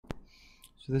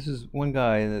So this is one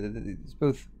guy that's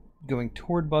both going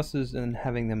toward buses and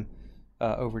having them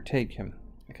overtake him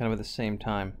kind of at the same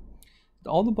time.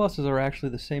 All the buses are actually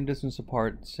the same distance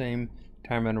apart, same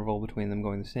time interval between them,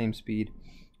 going the same speed.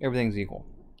 Everything's equal.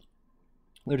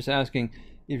 They're just asking,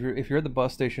 if you're at the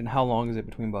bus station, how long is it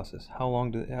between buses?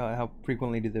 How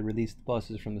frequently do they release the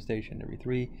buses from the station? Every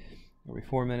 3, every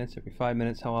 4 minutes, every 5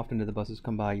 minutes? How often do the buses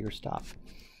come by your stop?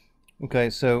 Okay,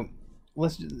 so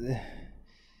let's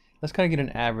kind of get an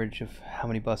average of how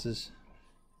many buses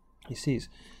he sees.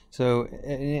 So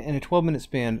in a 12-minute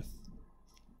span,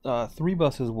 3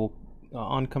 buses will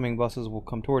oncoming buses will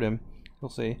come toward him. You'll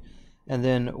see, and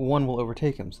then 1 will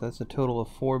overtake him. So that's a total of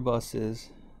 4 buses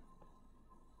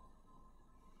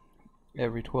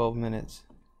every 12 minutes.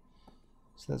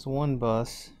 So that's 1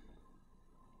 bus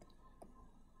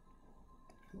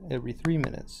every 3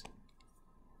 minutes.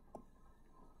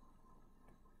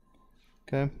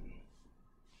 Okay,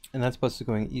 and that's buses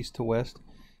going east to west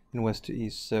and west to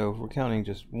east. So if we're counting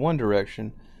just one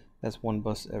direction, that's 1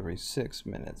 bus every 6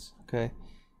 minutes. Okay,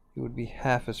 it would be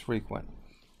half as frequent.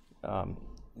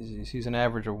 He sees an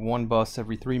average of 1 bus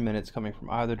every 3 minutes coming from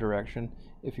either direction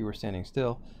if you were standing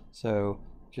still. So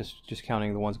just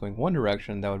counting the ones going one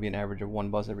direction, that would be an average of 1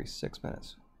 bus every 6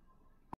 minutes.